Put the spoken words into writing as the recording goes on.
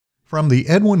From the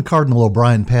Edwin Cardinal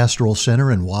O'Brien Pastoral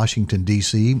Center in Washington,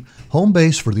 D.C., home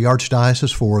base for the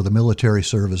Archdiocese for the Military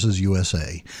Services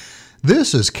USA,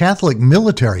 this is Catholic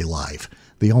Military Life,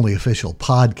 the only official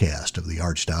podcast of the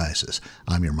Archdiocese.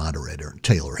 I'm your moderator,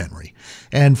 Taylor Henry.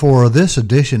 And for this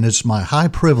edition, it's my high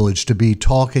privilege to be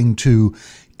talking to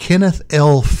Kenneth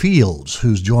L. Fields,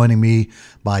 who's joining me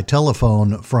by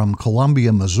telephone from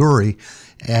Columbia, Missouri.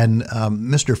 And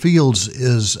Mr. Fields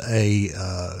is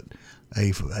a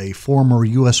former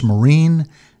U.S. Marine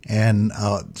and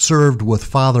served with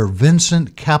Father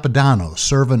Vincent Capodanno,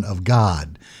 servant of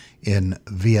God in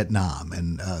Vietnam.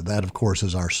 And that, of course,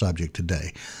 is our subject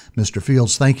today. Mr.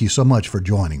 Fields, thank you so much for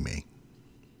joining me.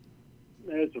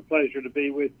 It's a pleasure to be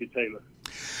with you, Taylor.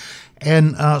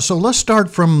 And so let's start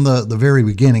from the very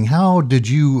beginning. How did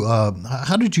you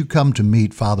come to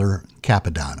meet Father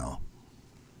Capodanno?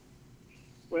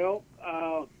 Well,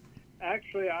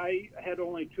 actually, I had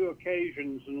only two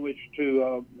occasions in which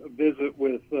to visit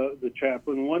with the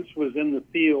chaplain. Once was in the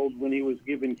field when he was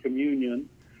giving communion,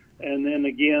 and then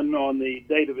again on the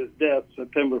date of his death,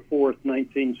 September 4th,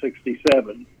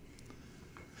 1967.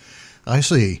 I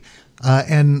see.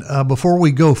 And before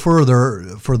we go further,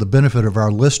 for the benefit of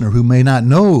our listener who may not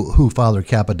know who Father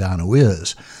Capodanno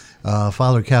is,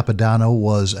 Father Capodanno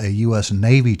was a U.S.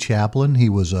 Navy chaplain. He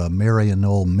was a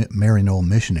Maryknoll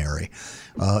missionary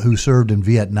who served in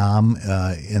Vietnam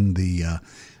in the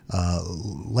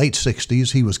late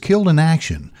 60s. He was killed in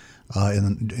action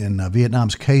in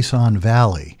Vietnam's Khe Sanh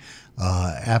Valley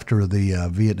after the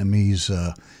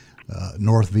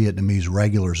North Vietnamese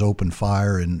regulars opened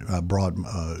fire and brought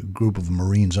a group of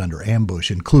Marines under ambush,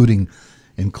 including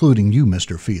you,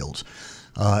 Mr. Fields.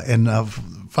 And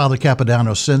Father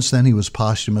Capodanno, since then, he was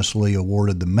posthumously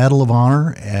awarded the Medal of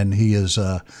Honor, and he is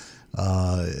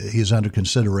under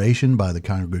consideration by the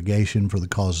Congregation for the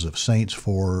Causes of Saints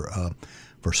for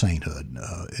sainthood,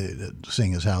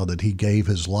 seeing as how that he gave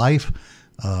his life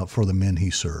for the men he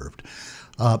served.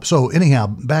 So anyhow,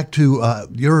 back to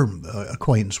your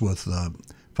acquaintance with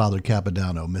Father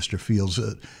Capodanno, Mr. Fields.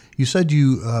 You said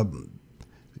you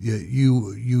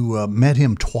met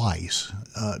him twice.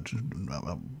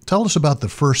 Tell us about the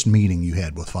first meeting you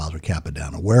had with Father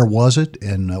Capodanno. Where was it,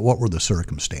 and what were the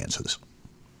circumstances?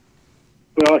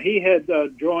 Well, he had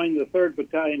joined the 3rd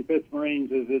Battalion, 5th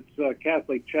Marines as its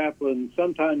Catholic chaplain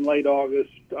sometime late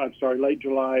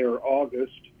July or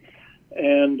August.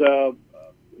 And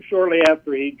shortly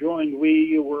after he joined,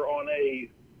 we were on a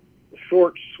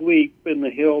short sweep in the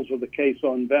hills of the Khe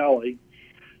Sanh Valley.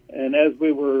 And as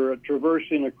we were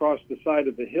traversing across the side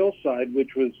of the hillside,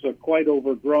 which was quite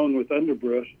overgrown with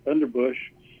underbrush,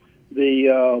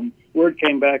 the word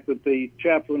came back that the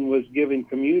chaplain was giving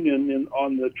communion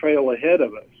on the trail ahead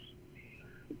of us.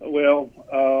 Well,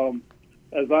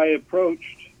 as I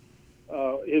approached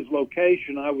his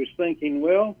location, I was thinking,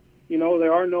 well, you know,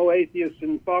 there are no atheists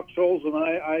in foxholes, and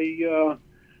I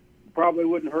probably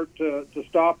wouldn't hurt to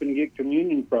stop and get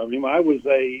communion from him. I was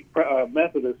a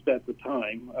Methodist at the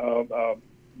time,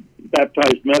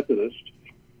 baptized Methodist,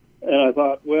 and I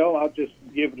thought, well, I'll just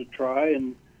give it a try.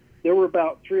 And there were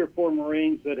about 3 or 4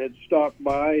 Marines that had stopped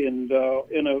by, and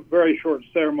in a very short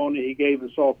ceremony, he gave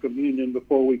us all communion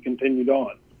before we continued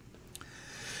on.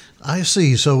 I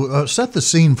see. So set the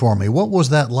scene for me. What was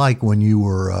that like when you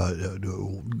were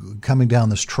coming down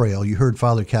this trail? You heard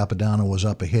Father Capodanno was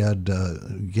up ahead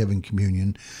giving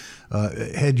communion.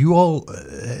 Had you all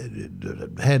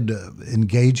had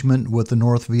engagement with the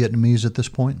North Vietnamese at this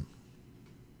point?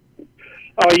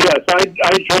 Yes. I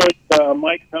joined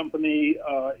Mike Company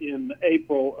in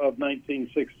April of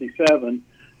 1967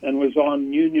 and was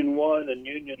on Union 1 and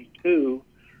Union 2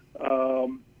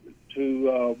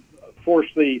 to force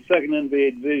the 2nd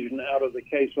NVA Division out of the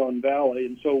Khe Sanh Valley.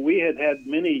 And so we had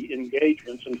many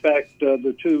engagements. In fact,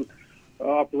 the 2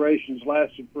 operations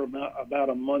lasted for about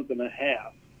a month and a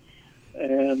half.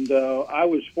 And I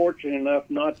was fortunate enough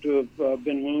not to have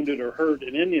been wounded or hurt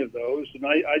in any of those. And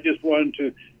I just wanted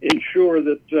to ensure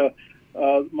that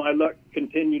my luck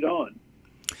continued on.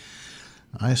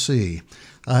 I see.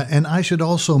 And I should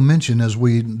also mention, as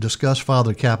we discuss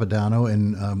Father Capodanno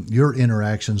and your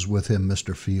interactions with him,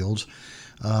 Mr. Fields,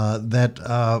 that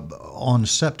on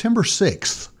September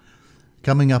 6th,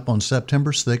 coming up on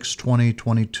September 6th,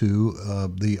 2022,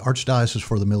 the Archdiocese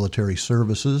for the Military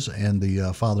Services and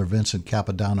the Father Vincent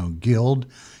Capodanno Guild,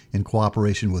 in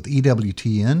cooperation with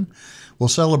EWTN, will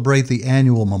celebrate the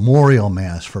annual Memorial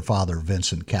Mass for Father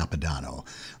Vincent Capodanno.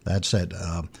 That's at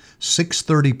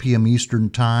 6:30 p.m. Eastern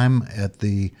Time at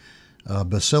the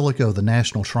Basilica of the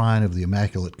National Shrine of the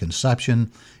Immaculate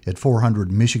Conception at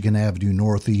 400 Michigan Avenue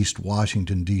Northeast,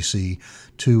 Washington, D.C.,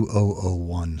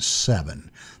 20017.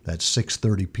 That's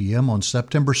 6:30 p.m. on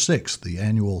September 6th, the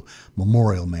annual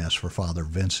memorial mass for Father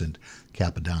Vincent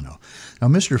Capodanno. Now,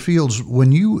 Mr. Fields,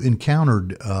 when you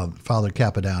encountered Father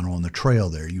Capodanno on the trail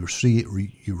there, you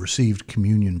received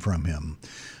communion from him.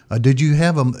 Did you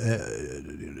have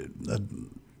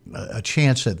a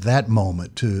chance at that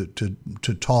moment to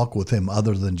talk with him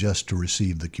other than just to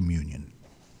receive the communion?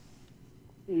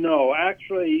 No,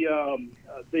 actually,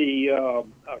 the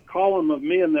column of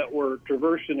men that were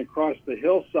traversing across the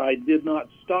hillside did not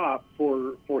stop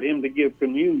for him to give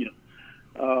communion.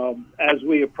 As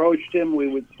we approached him, we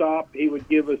would stop. He would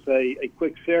give us a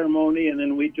quick ceremony, and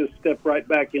then we'd just step right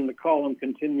back in the column,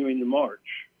 continuing the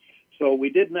march. So we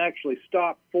didn't actually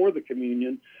stop for the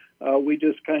communion. We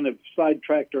just kind of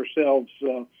sidetracked ourselves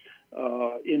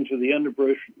into the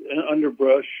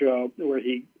underbrush where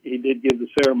he did give the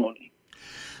ceremony.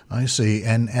 I see.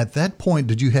 And at that point,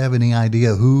 did you have any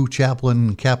idea who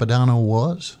Chaplain Capodanno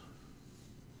was?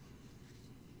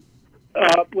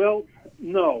 Well,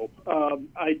 no,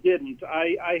 I didn't.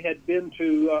 I had been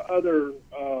to other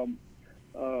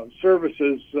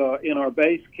services in our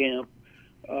base camp,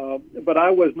 but I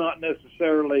was not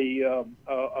necessarily a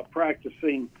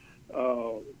practicing.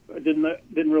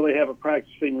 Didn't really have a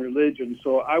practicing religion,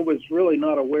 so I was really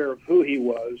not aware of who he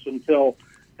was until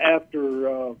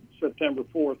after September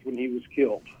 4th when he was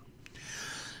killed.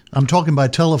 I'm talking by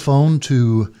telephone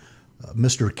to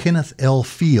Mr. Kenneth L.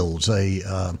 Fields,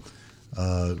 a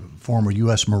former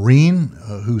U.S. Marine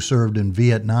who served in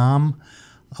Vietnam.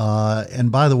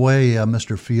 And by the way,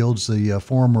 Mr. Fields, the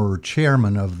former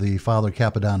chairman of the Father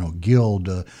Capodanno Guild,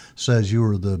 says you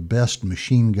were the best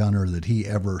machine gunner that he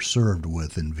ever served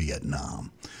with in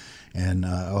Vietnam. And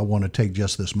I want to take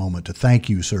just this moment to thank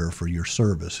you, sir, for your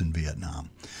service in Vietnam.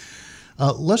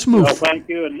 Let's move. Well, thank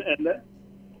you. And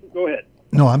go ahead.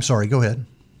 No, I'm sorry. Go ahead.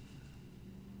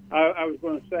 I was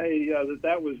going to say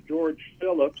that was George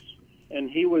Phillips,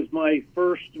 and he was my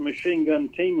first machine gun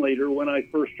team leader when I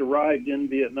first arrived in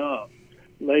Vietnam.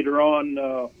 Later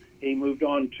on, he moved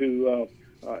on to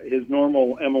his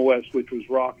normal MOS, which was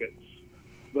rockets.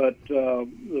 But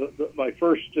my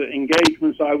first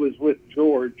engagements, I was with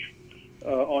George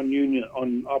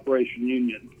on Operation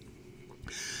Union.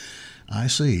 I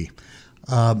see.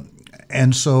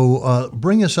 And so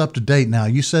bring us up to date now.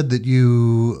 You said that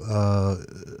you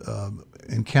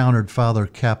encountered Father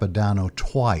Capodanno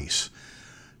twice.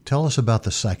 Tell us about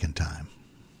the second time.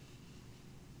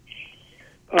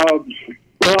 Well,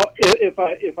 if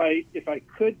I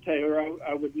could, Taylor,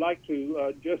 I would like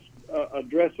to just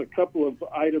address a couple of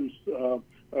items,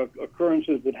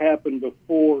 occurrences that happened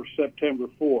before September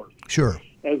 4th. Sure.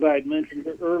 As I had mentioned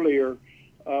earlier,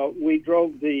 we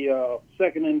drove the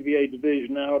 2nd NVA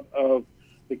Division out of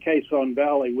the Khe Sanh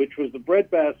Valley, which was the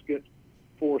breadbasket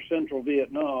for Central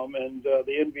Vietnam, and the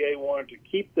NVA wanted to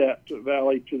keep that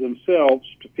valley to themselves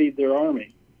to feed their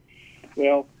army.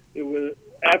 Well, it was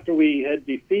after we had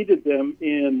defeated them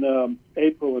in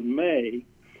April and May.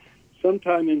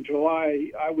 Sometime in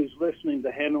July, I was listening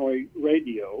to Hanoi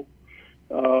radio,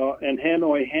 and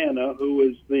Hanoi Hannah, who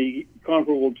was the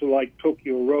comparable to like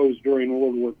Tokyo Rose during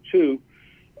World War II,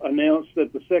 announced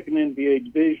that the 2nd NVA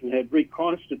Division had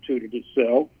reconstituted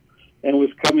itself and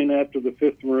was coming after the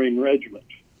 5th Marine Regiment.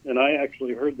 And I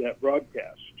actually heard that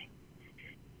broadcast.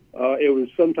 It was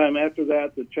sometime after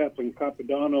that that Chaplain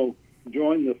Capodanno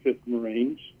joined the 5th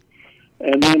Marines.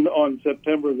 And then on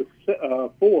September the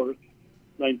 4th,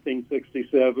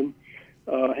 1967,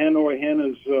 Hanoi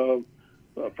Hannah's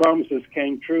promises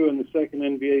came true, and the 2nd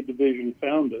NVA Division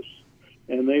found us.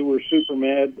 And they were super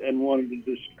mad and wanted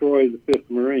to destroy the 5th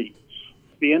Marines.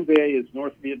 The NVA is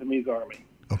North Vietnamese Army.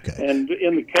 Okay. And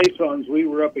in the Khe Sanhs, we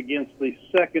were up against the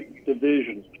 2nd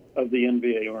Division of the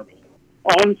NVA Army.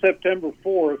 On September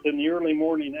 4th, in the early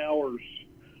morning hours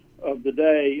of the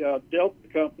day, Delta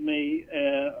Company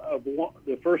of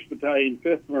the 1st Battalion,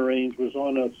 5th Marines, was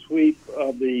on a sweep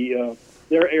of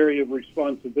their area of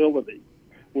responsibility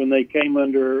when they came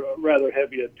under a rather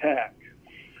heavy attack.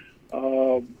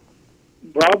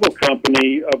 Bravo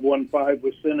Company of 1-5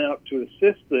 was sent out to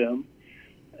assist them,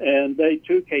 and they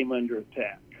too came under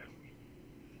attack.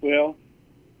 Well,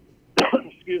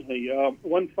 excuse me,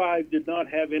 1-5 did not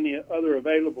have any other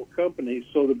available companies,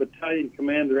 so the battalion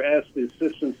commander asked the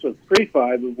assistance of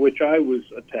 3-5, of which I was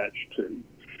attached to.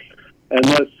 And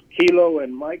thus, Kilo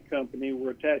and Mike Company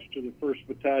were attached to the 1st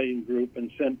Battalion group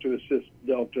and sent to assist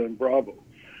Delta and Bravo.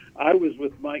 I was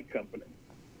with Mike Company.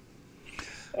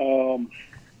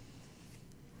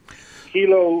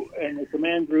 Kilo and the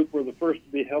command group were the first to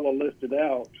be helo listed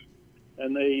out,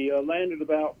 and they landed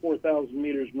about 4,000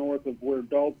 meters north of where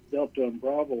Delta and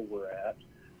Bravo were at.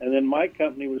 And then my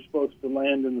company was supposed to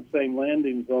land in the same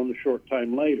landing zone a short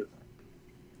time later.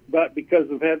 But because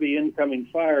of heavy incoming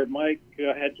fire, Mike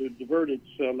had to divert its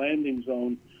landing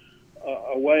zone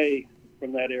away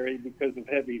from that area because of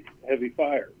heavy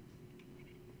fire.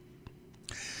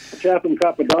 Chaplain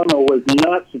Capodanno was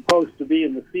not supposed to be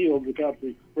in the field without the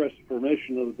express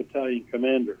permission of the battalion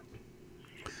commander.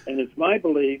 And it's my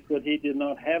belief that he did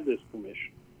not have this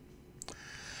permission.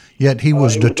 Yet he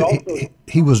was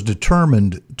he was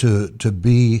determined to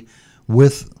be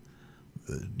with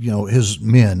his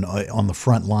men on the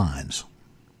front lines.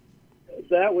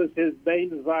 That was his main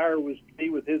desire, was to be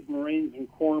with his Marines and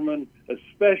corpsmen,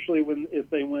 especially if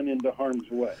they went into harm's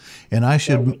way. And that's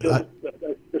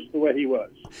just the way he was.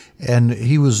 And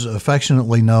he was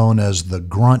affectionately known as the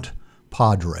Grunt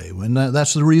Padre, and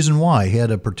that's the reason why he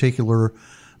had a particular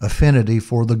affinity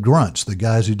for the grunts, the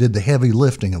guys who did the heavy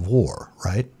lifting of war,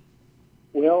 right?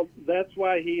 Well, that's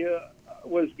why he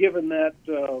was given that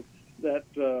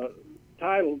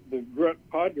title, the Grunt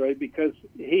Padre, because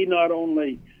he not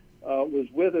only was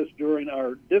with us during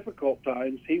our difficult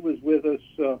times, he was with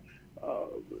us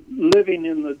living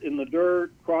in the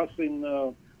dirt,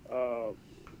 crossing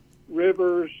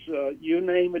rivers, you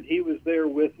name it. He was there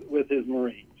with his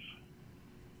Marines.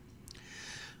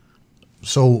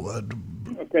 So,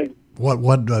 okay. What?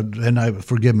 And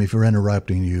forgive me for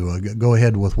interrupting you. Go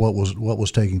ahead with what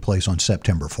was taking place on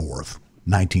September 4th,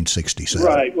 1967.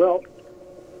 Right. Well,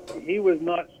 he was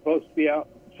not supposed to be out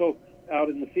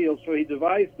in the field, so he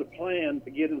devised a plan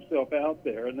to get himself out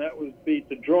there, and that would be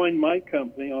to join my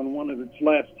company on one of its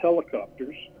last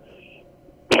helicopters,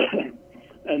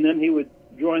 and then he would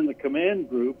join the command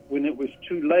group when it was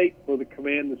too late for the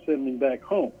command to send him back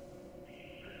home.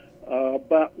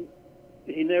 But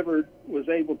he never was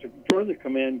able to join the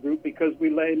command group because we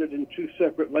landed in two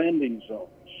separate landing zones.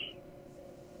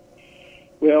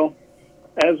 Well,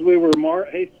 as we were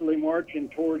hastily marching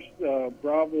towards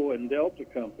Bravo and Delta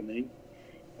Company,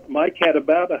 Mike had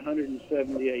about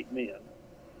 178 men.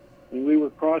 And we were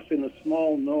crossing a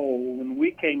small knoll when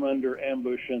we came under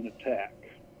ambush and attack.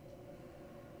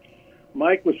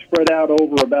 Mike was spread out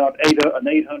over about an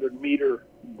 800-meter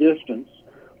distance,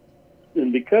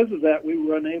 and because of that, we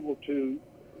were unable to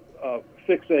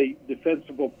fix a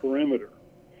defensible perimeter.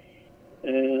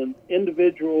 And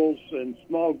individuals and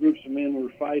small groups of men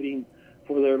were fighting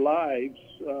for their lives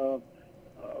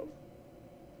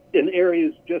in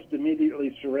areas just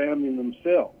immediately surrounding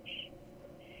themselves.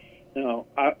 Now,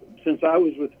 since I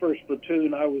was with 1st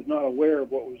Platoon, I was not aware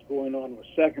of what was going on with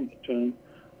 2nd Platoon.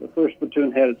 The 1st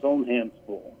Platoon had its own hands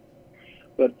full.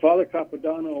 But Father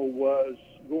Capodanno was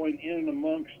going in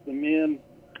amongst the men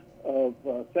of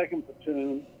 2nd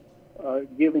Platoon,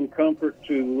 giving comfort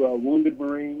to wounded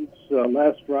Marines,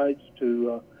 last rites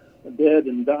to dead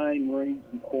and dying Marines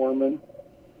and corpsmen,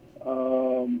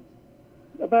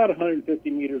 about 150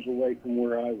 meters away from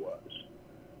where I was.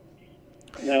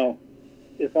 Now,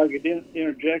 if I could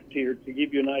interject here to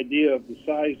give you an idea of the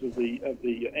size of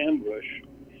the ambush,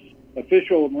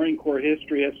 official Marine Corps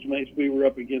history estimates we were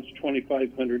up against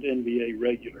 2,500 NVA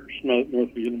regulars,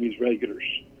 North Vietnamese regulars.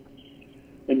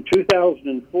 In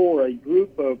 2004, a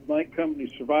group of my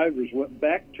company survivors went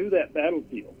back to that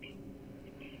battlefield.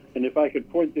 And if I could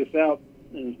point this out,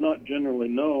 and it's not generally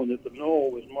known, that the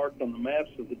knoll was marked on the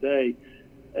maps of the day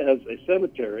as a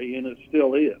cemetery, and it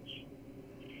still is.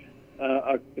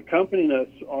 Accompanying us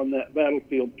on that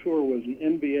battlefield tour was an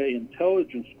NVA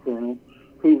intelligence colonel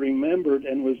who remembered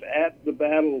and was at the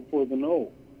battle for the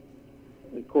knoll.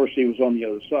 Of course, he was on the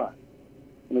other side.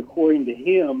 And according to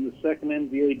him, the 2nd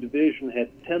NVA Division had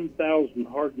 10,000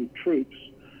 hardened troops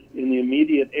in the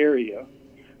immediate area.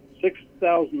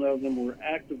 6,000 of them were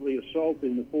actively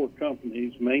assaulting the 4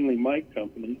 companies, mainly my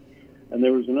company, and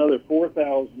there was another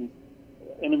 4,000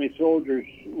 enemy soldiers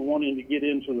wanting to get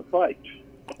into the fight.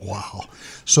 Wow.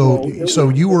 So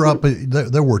you were up,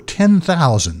 there were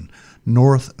 10,000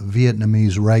 North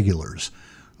Vietnamese regulars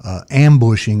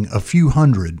ambushing a few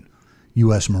hundred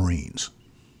U.S. Marines.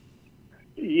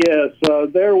 Yes,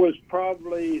 there was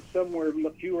probably somewhere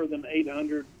fewer than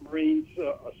 800 Marines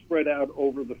spread out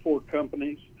over the 4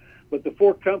 companies, but the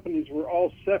 4 companies were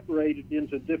all separated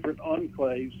into different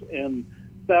enclaves and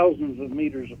thousands of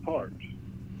meters apart.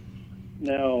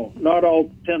 Now, not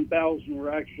all 10,000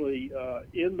 were actually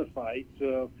in the fight.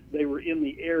 They were in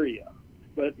the area.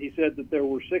 But he said that there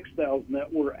were 6,000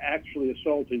 that were actually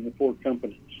assaulting the 4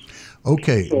 companies.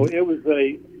 Okay. So it was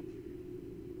a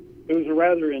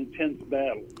rather intense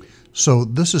battle. So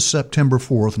this is September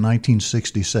 4th,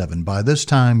 1967. By this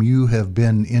time, you have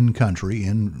been in country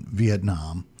in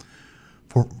Vietnam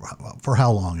for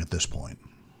how long at this point?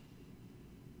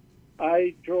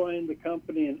 I joined the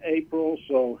company in April,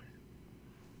 so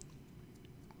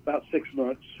about 6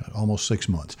 months. Almost 6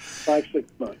 months. 5-6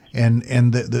 months.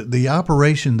 And the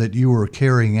operation that you were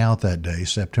carrying out that day,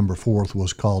 September 4th,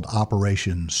 was called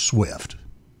Operation Swift.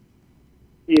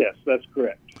 Yes, that's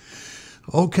correct.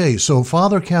 Okay, so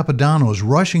Father Capodanno is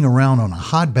rushing around on a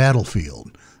hot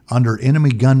battlefield under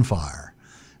enemy gunfire,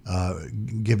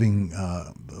 giving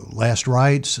last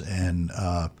rites and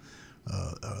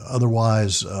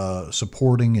otherwise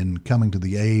supporting and coming to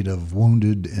the aid of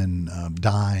wounded and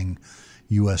dying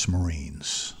U.S.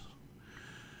 Marines.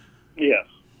 Yes.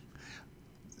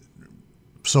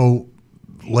 So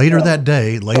later that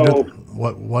day,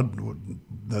 what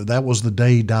that was the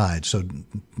day he died. So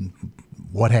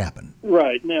what happened?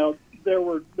 Right. Now there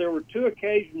were 2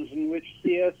 occasions in which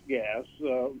CS gas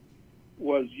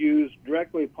was used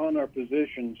directly upon our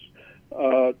positions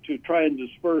to try and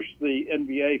disperse the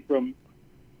NVA from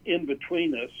in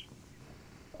between us.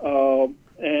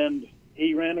 And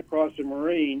he ran across a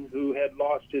Marine who had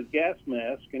lost his gas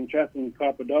mask, and Chaplain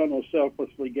Capodanno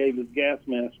selflessly gave his gas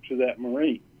mask to that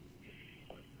Marine.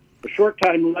 A short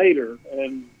time later,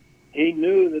 and he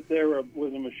knew that there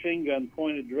was a machine gun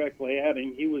pointed directly at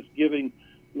him, he was giving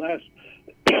last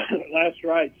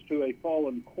rites to a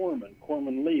fallen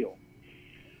Corpsman Leal.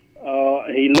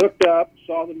 He looked up,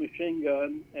 saw the machine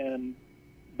gun, and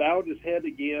bowed his head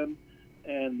again,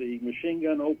 and the machine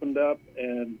gun opened up,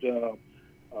 and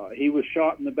he was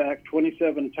shot in the back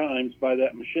 27 times by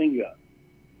that machine gun.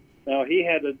 Now, he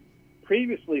had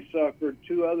previously suffered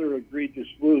 2 other egregious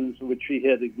wounds, which he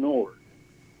had ignored.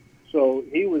 So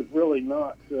he was really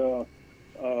not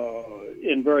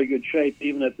in very good shape,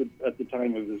 even at the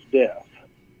time of his death.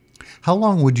 How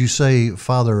long would you say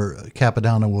Father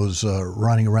Capodanno was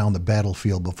running around the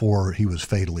battlefield before he was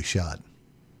fatally shot?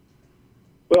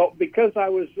 Well, because I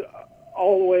was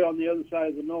all the way on the other side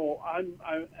of the knoll,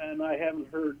 and I haven't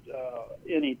heard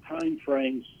any time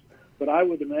frames, but I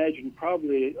would imagine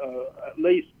probably at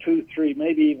least 2, 3,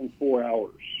 maybe even 4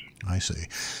 hours. I see.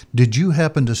 Did you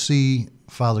happen to see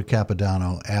Father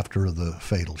Capodanno after the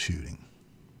fatal shooting?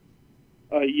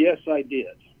 Yes, I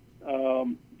did.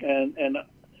 And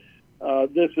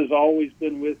this has always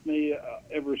been with me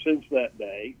ever since that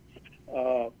day.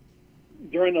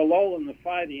 During a lull in the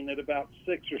fighting at about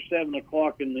 6 or 7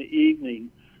 o'clock in the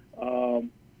evening,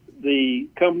 the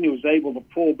company was able to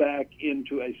pull back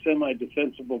into a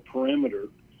semi-defensible perimeter,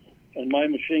 and my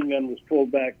machine gun was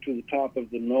pulled back to the top of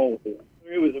the knoll.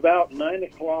 It was about 9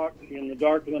 o'clock in the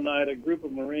dark of the night. A group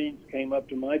of Marines came up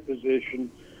to my position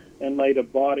and laid a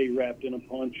body wrapped in a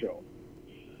poncho.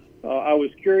 I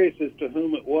was curious as to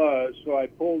whom it was, so I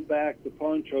pulled back the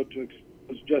poncho to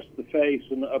expose just the face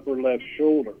and the upper left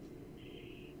shoulder.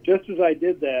 Just as I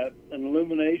did that, an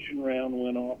illumination round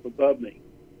went off above me.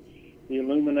 The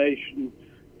illumination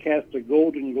cast a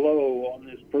golden glow on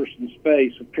this person's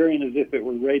face, appearing as if it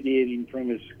were radiating from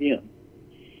his skin.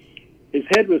 His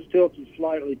head was tilted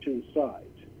slightly to the side,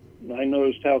 and I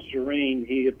noticed how serene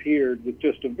he appeared with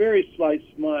just a very slight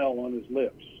smile on his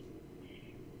lips.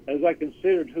 As I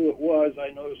considered who it was,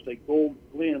 I noticed a gold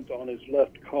glint on his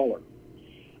left collar.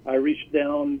 I reached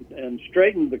down and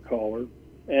straightened the collar,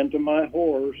 and to my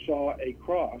horror saw a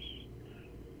cross,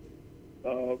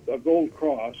 a gold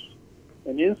cross,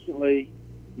 and instantly,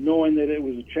 knowing that it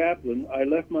was a chaplain, I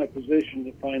left my position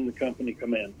to find the company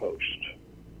command post.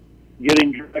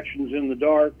 Getting directions in the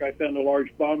dark, I found a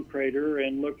large bomb crater,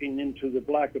 and looking into the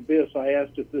black abyss, I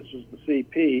asked if this was the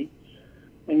CP,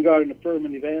 and got an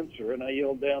affirmative answer, and I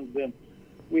yelled down to them,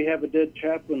 "We have a dead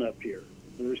chaplain up here."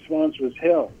 The response was,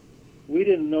 "Hell, we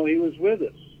didn't know he was with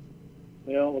us."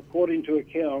 Well, according to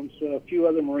accounts, a few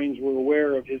other Marines were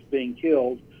aware of his being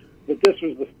killed, but this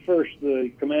was the first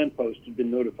the command post had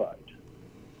been notified.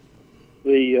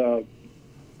 The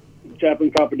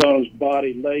Chaplain Capodanno's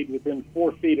body laid within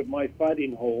 4 feet of my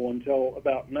fighting hole until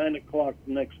about 9 o'clock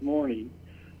the next morning,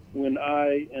 when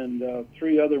I and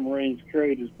 3 other Marines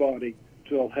carried his body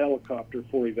to a helicopter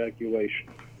for evacuation.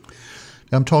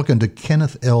 I'm talking to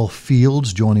Kenneth L.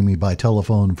 Fields, joining me by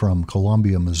telephone from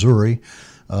Columbia, Missouri.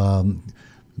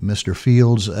 Mr.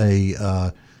 Fields,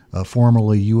 a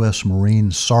formerly U.S.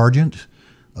 Marine sergeant,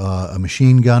 a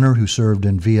machine gunner who served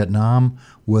in Vietnam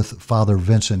with Father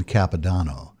Vincent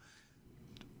Capodanno.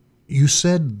 You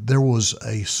said there was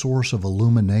a source of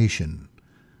illumination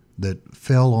that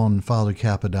fell on Father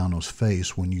Capodanno's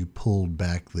face when you pulled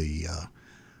back the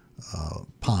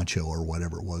poncho or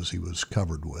whatever it was he was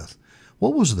covered with.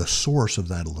 What was the source of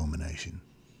that illumination?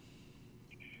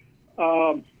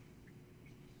 Um,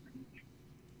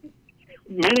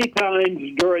 Many times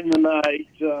during the night,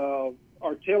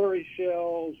 artillery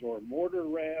shells or mortar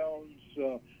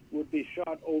rounds would be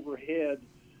shot overhead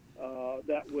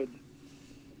that would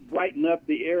brighten up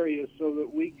the area so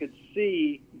that we could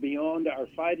see beyond our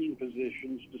fighting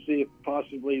positions to see if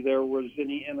possibly there was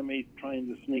any enemy trying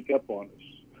to sneak up on us.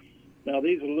 Now,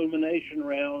 these illumination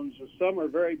rounds, some are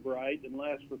very bright and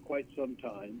last for quite some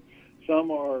time. Some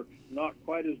are not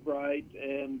quite as bright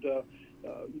and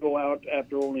go out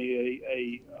after only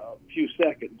a few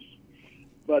seconds.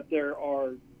 But there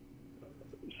are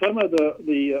some of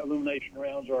the illumination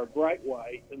rounds are bright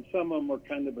white, and some of them are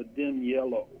kind of a dim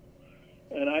yellow.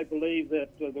 And I believe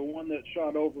that the one that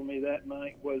shot over me that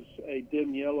night was a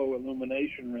dim yellow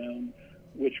illumination round,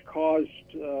 which caused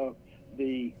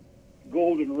the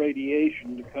golden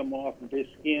radiation to come off of his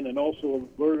skin and also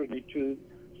alerted me to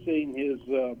seeing his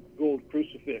gold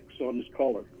crucifix on his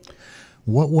collar.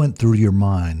 What went through your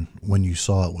mind when you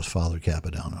saw it was Father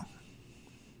Capodanno?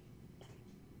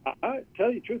 I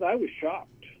tell you the truth, I was shocked.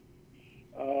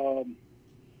 Of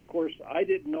course, I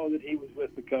didn't know that he was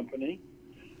with the company,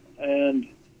 and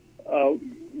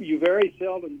you very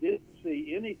seldom did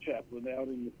see any chaplain out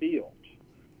in the field,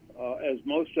 as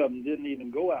most of them didn't even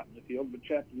go out in the field, but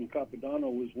Chaplain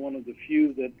Capodanno was one of the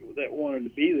few that wanted to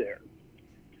be there.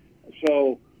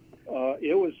 So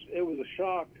it was a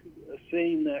shock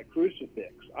seeing that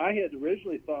crucifix. I had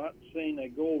originally thought, seeing a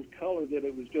gold color, that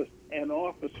it was just an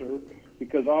officer,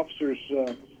 because officers'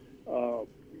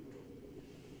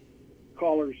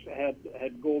 collars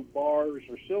had gold bars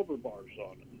or silver bars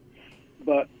on them.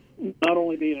 But not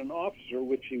only being an officer,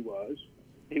 which he was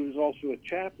also a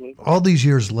chaplain. All these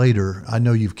years later, I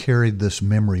know you've carried this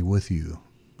memory with you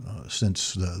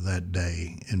since that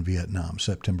day in Vietnam,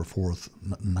 September 4th,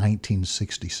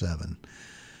 1967.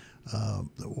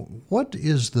 What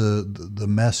is the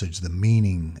message, the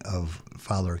meaning of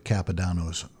Father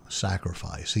Capodanno's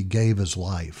sacrifice? He gave his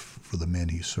life for the men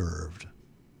he served.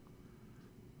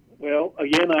 Well,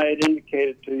 again, I had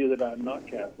indicated to you that I'm not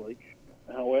Catholic.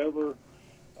 However,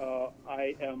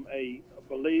 I am a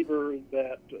believer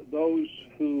that those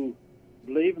who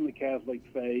believe in the Catholic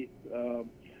faith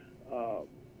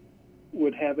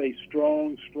would have a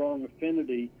strong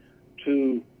affinity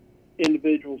to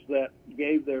individuals that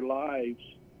gave their lives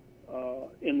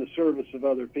in the service of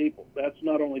other people. That's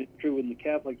not only true in the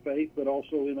Catholic faith, but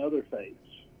also in other faiths.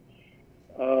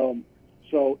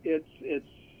 So it's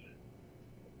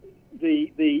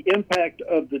the impact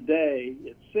of the day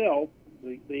itself,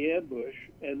 the ambush,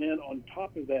 and then on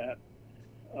top of that,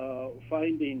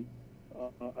 finding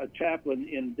a chaplain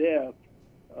in death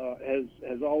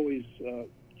has always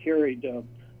carried a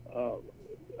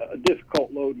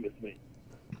difficult load with me.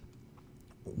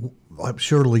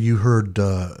 Surely you heard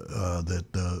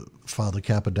that Father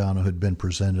Capodanno had been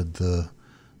presented the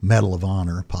Medal of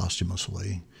Honor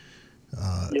posthumously.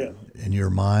 Yes. In your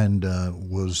mind,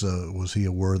 was he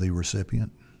a worthy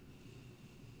recipient?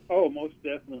 Oh, most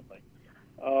definitely.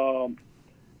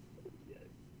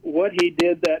 What he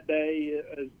did that day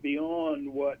is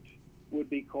beyond what would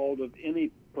be called of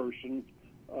any person,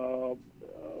 a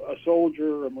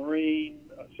soldier, a Marine,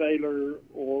 a sailor,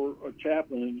 or a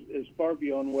chaplain is far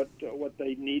beyond what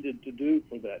they needed to do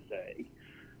for that day.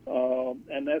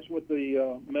 And that's what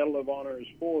the Medal of Honor is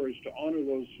for, is to honor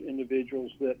those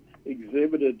individuals that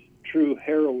exhibited true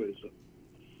heroism.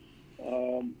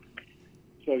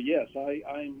 So yes, I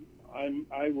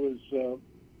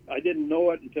didn't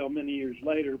know it until many years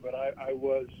later, but I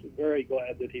was very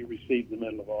glad that he received the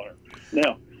Medal of Honor.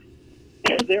 Now,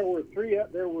 there were three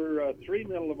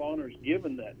Medal of Honors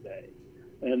given that day,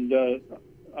 and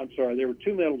there were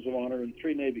 2 Medals of Honor and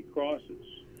 3 Navy Crosses.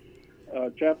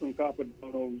 Chaplain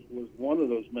Capodanno was one of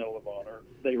those Medal of Honor.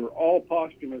 They were all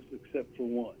posthumous except for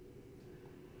one.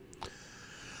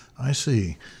 I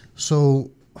see.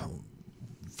 So,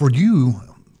 for you,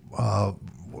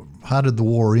 how did the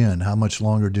war end? How much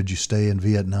longer did you stay in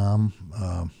Vietnam?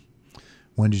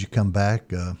 When did you come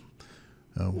back?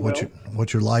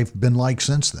 What's your life been like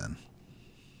since then?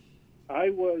 I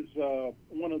was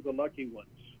one of the lucky ones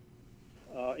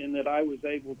in that I was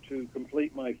able to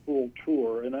complete my full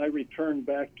tour, and I returned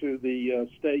back to the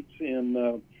States in,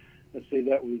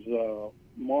 that was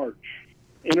March.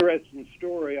 Interesting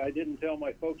story. I didn't tell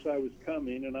my folks I was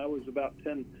coming, and I was about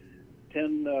 10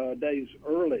 days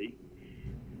early.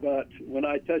 But when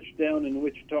I touched down in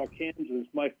Wichita, Kansas,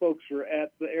 my folks were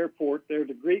at the airport there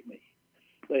to greet me.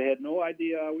 They had no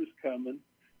idea I was coming.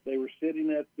 They were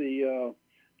sitting at the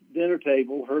dinner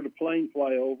table, heard a plane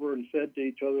fly over, and said to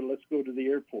each other, "Let's go to the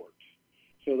airport."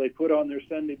 So they put on their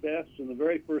Sunday best, and the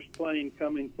very first plane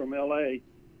coming from L.A.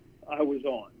 I was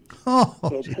on. Oh,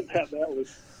 So that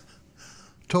was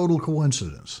total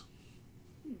coincidence.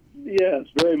 yes,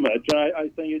 very much.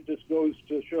 I think it just goes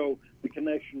to show the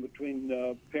connection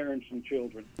between parents and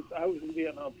children. I was in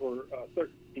Vietnam for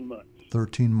 13 months.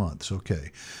 13 months,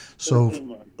 okay. So, 13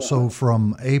 months. so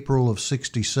from April of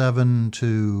 67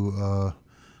 to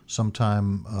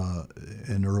sometime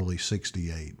in early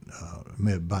 68,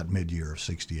 about mid-year of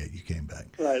 68, you came back.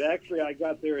 Right. Actually, I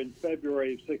got there in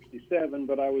February of 67,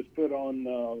 but I was put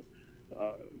on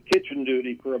kitchen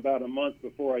duty for about a month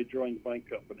before I joined the bank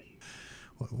company.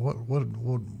 What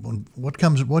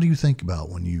do you think about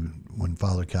when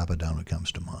Father Capodanno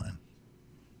comes to mind?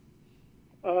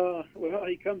 Well,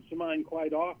 he comes to mind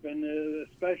quite often,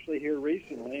 especially here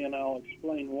recently, and I'll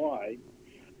explain why.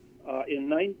 In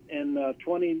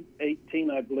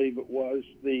 2018, I believe it was,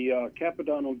 the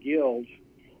Capodanno Guild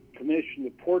commissioned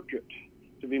a portrait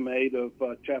to be made of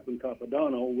Chaplain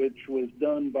Capodanno, which was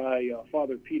done by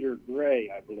Father Peter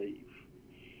Gray, I believe.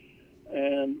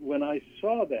 And when I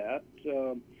saw that,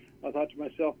 I thought to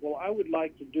myself, well, I would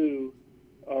like to do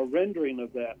a rendering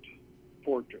of that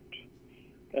portrait.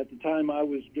 At the time, I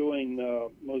was doing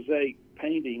mosaic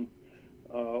painting,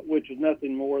 which is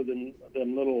nothing more than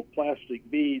little plastic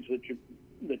beads that you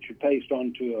paste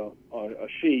onto a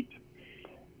sheet.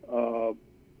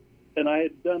 And I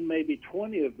had done maybe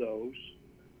 20 of those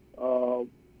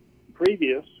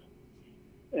previous,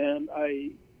 and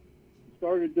I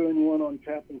started doing one on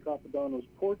Chaplain Capodanno's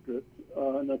portrait.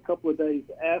 And a couple of days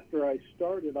after I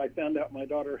started, I found out my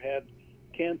daughter had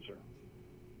cancer,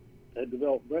 had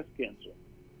developed breast cancer.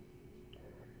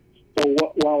 So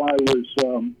while I was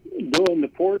doing the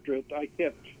portrait, I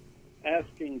kept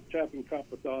asking Chaplain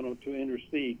Capodanno to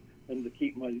intercede and to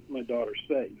keep my daughter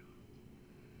safe.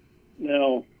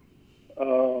 Now,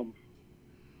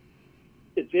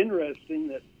 it's interesting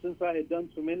that since I had done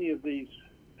so many of these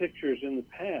pictures in the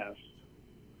past,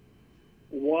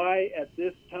 why at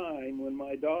this time, when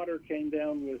my daughter came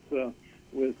down with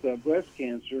breast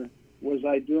cancer, was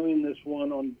I doing this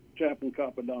one on Chaplain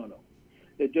Capodanno?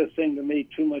 It just seemed to me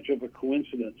too much of a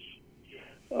coincidence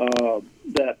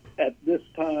that at this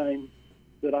time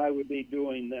that I would be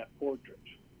doing that portrait.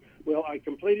 Well, I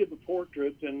completed the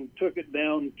portrait and took it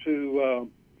down to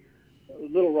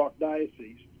Little Rock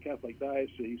Diocese, Catholic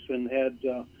Diocese, and had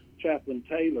Chaplain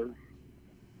Taylor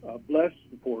bless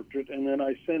the portrait, and then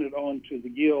I sent it on to the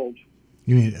Guild.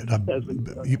 You mean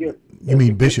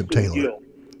Bishop Taylor?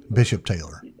 Bishop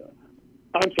Taylor.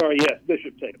 I'm sorry, yes,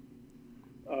 Bishop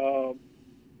Taylor.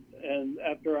 And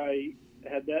after I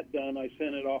had that done, I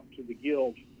sent it off to the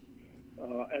Guild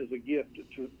as a gift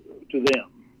to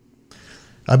them.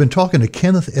 I've been talking to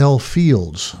Kenneth L.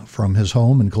 Fields from his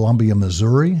home in Columbia,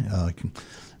 Missouri.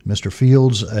 Mr.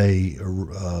 Fields,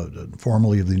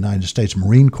 formerly of the United States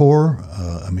Marine Corps,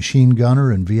 a machine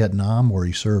gunner in Vietnam, where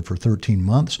he served for 13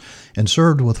 months, and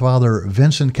served with Father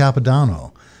Vincent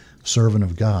Capodanno, servant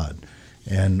of God.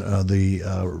 And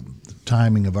the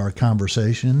timing of our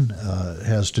conversation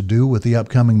has to do with the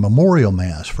upcoming Memorial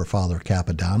Mass for Father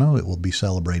Capodanno. It will be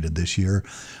celebrated this year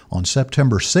on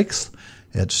September 6th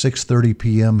at 6:30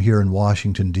 p.m. here in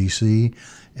Washington, D.C.,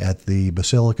 at the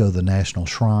Basilica of the National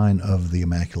Shrine of the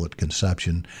Immaculate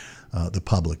Conception. The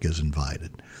public is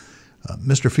invited.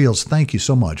 Mr. Fields, thank you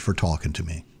so much for talking to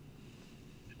me.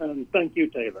 Thank you,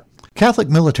 Taylor. Catholic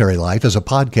Military Life is a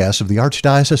podcast of the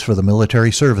Archdiocese for the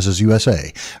Military Services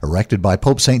USA, erected by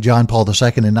Pope St. John Paul II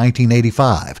in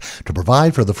 1985 to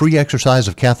provide for the free exercise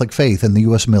of Catholic faith in the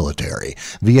U.S. military,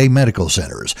 VA medical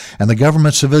centers, and the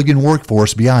government civilian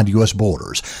workforce beyond U.S.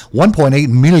 borders. 1.8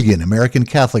 million American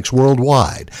Catholics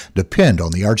worldwide depend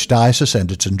on the Archdiocese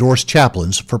and its endorsed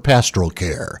chaplains for pastoral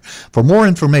care. For more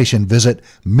information, visit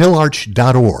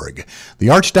milarch.org. The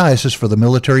Archdiocese for the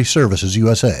Military Services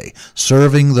USA,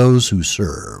 serving those who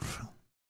serve.